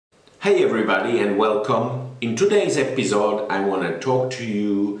Hey everybody and welcome. In today's episode I want to talk to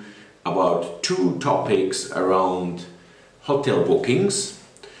you about two topics around hotel bookings.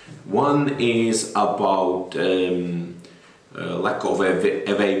 One is about lack of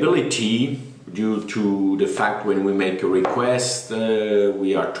availability due to the fact when we make a request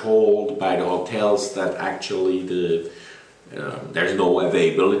we are told by the hotels that actually there's no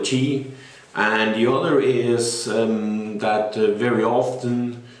availability, and the other is that very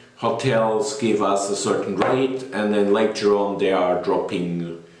often hotels give us a certain rate and then later on they are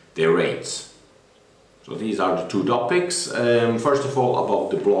dropping their rates. So these are the two topics. First of all,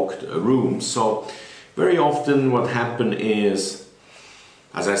 about the blocked rooms. So very often what happens is,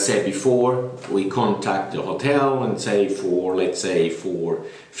 as I said before, we contact the hotel and say let's say for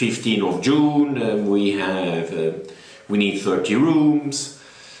 15th of June we need 30 rooms,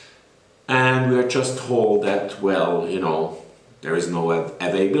 and we are just told that, well, you know, there is no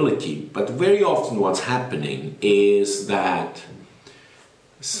availability. But very often what's happening is that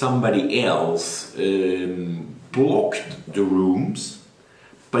somebody else blocked the rooms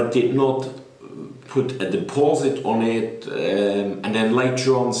but did not put a deposit on it, and then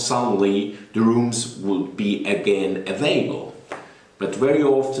later on suddenly the rooms would be again available. But very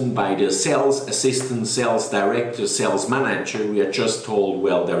often by the sales assistant, sales director, sales manager, we are just told,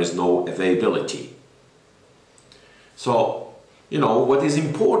 well, there is no availability. So, you know, what is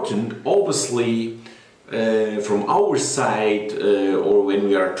important, obviously, from our side, or when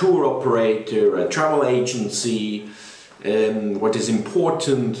we are a tour operator, a travel agency, what is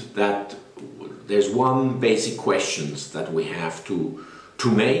important that there's one basic questions that we have to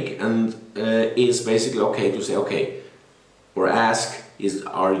make, and is basically okay to say, okay, or ask,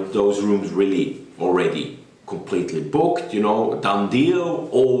 are those rooms really already completely booked, you know, done deal,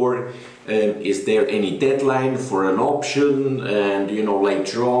 or is there any deadline for an option, and you know,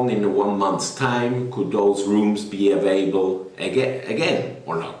 later on in 1 month's time could those rooms be available again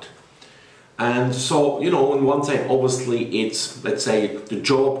or not? And so, you know, on one side obviously it's, let's say, the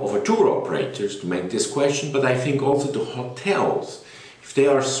job of a tour operators to make this question, but I think also the hotels, if they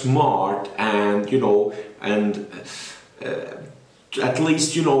are smart and, you know, and at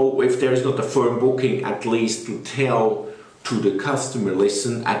least, you know, if there is not a firm booking, at least to tell to the customer,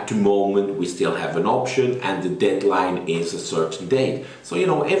 listen, at the moment we still have an option and the deadline is a certain date. So, you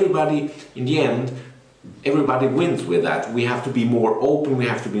know, everybody, in the end, everybody wins with that. We have to be more open, we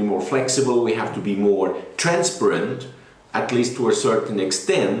have to be more flexible, we have to be more transparent, at least to a certain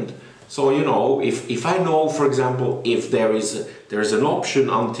extent. So, you know, if I know, for example, if there is an option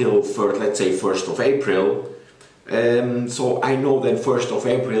until, let's say, 1st of April, so I know that 1st of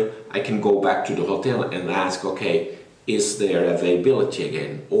April I can go back to the hotel and ask, okay, is there availability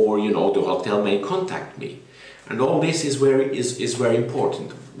again? Or, you know, the hotel may contact me. And all this is very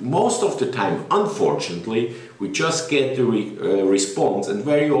important. Most of the time, unfortunately, we just get the response, and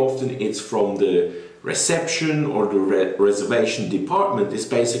very often it's from the reception or the reservation department. It's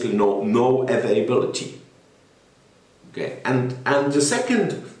basically no availability. Okay, and the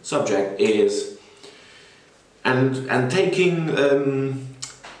second subject is, and taking,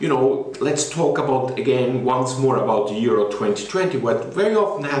 you know, let's talk about again once more about the Euro 2020. What very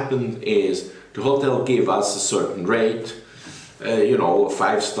often happens is the hotel give us a certain rate, you know, a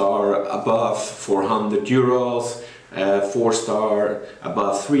 5-star above 400 euros, 4-star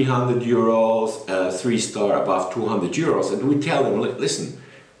above 300 euros, 3-star above 200 euros, and we tell them, listen,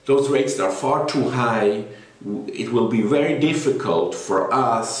 those rates are far too high. It will be very difficult for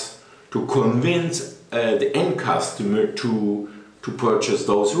us to convince the end customer to purchase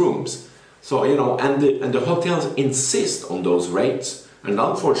those rooms. So, you know, and the hotels insist on those rates, and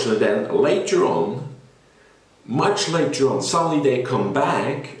unfortunately then later on, much later on, suddenly they come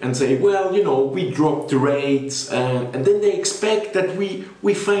back and say, well, you know, we dropped the rates, and then they expect that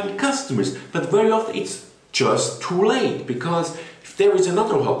we find customers, but very often it's just too late, because if there is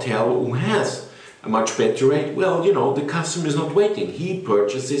another hotel who has a much better rate, well, you know, the customer is not waiting, he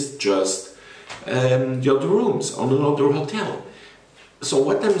purchases just the other rooms on another hotel. So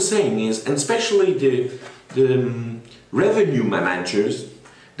what I'm saying is, and especially the revenue managers,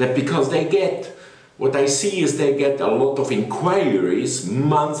 that because they get, what I see is they get a lot of inquiries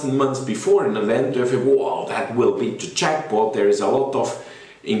months and months before an event. They think, wow, that will be the jackpot, there is a lot of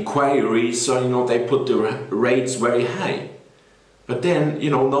inquiries, so, you know, they put the rates very high. But then,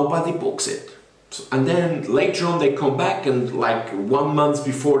 you know, nobody books it. And then later on they come back and like 1 month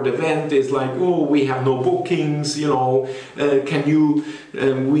before the event is like, oh, we have no bookings, you know,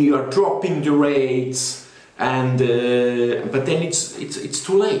 we are dropping the rates, and but then it's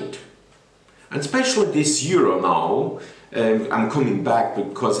too late. And especially this Euro now, I'm coming back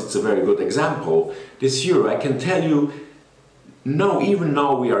because it's a very good example. This year, I can tell you, no, even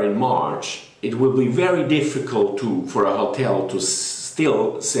now we are in March, it will be very difficult for a hotel to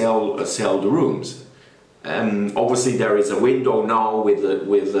still sell the rooms. Obviously, there is a window now with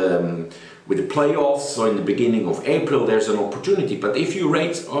the playoffs, so in the beginning of April there's an opportunity. But if your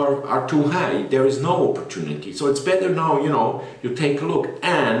rates are too high, there is no opportunity. So it's better now, you know, you take a look.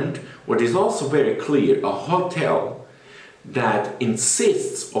 And what is also very clear, a hotel that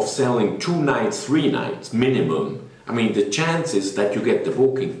insists of selling 2 nights, 3 nights minimum, I mean, the chances that you get the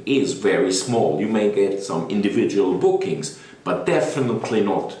booking is very small. You may get some individual bookings, but definitely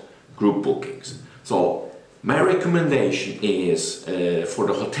not group bookings. So my recommendation is for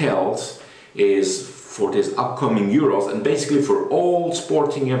the hotels is for this upcoming Euros, and basically for all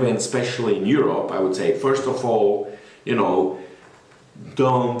sporting events, especially in Europe, I would say, first of all, you know,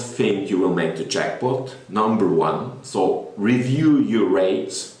 don't think you will make the jackpot, number one. So review your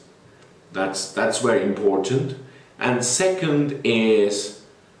rates, that's very important. And second is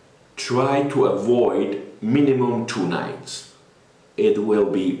try to avoid minimum 2 nights. It will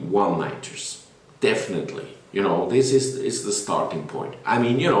be 1-nighters, definitely. You know, this is the starting point. I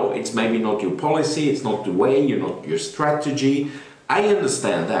mean, you know, it's maybe not your policy, it's not the way, not your strategy. I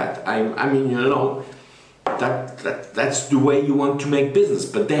understand that. I mean, you know, that's the way you want to make business.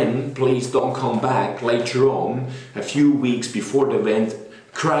 But then, please don't come back later on, a few weeks before the event,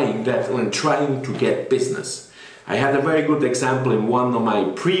 crying that when trying to get business. I had a very good example in one of my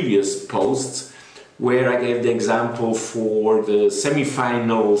previous posts where I gave the example for the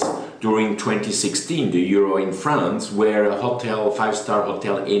semi-finals during 2016, the Euro in France, where a hotel, 5-star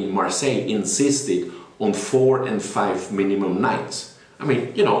hotel in Marseille insisted on 4 and 5 minimum nights. I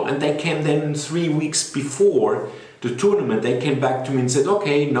mean, you know, and they came then 3 weeks before the tournament, they came back to me and said,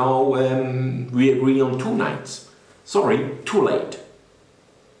 okay, now we agree on 2 nights. Sorry, too late.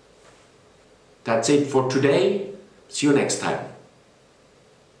 That's it for today. See you next time.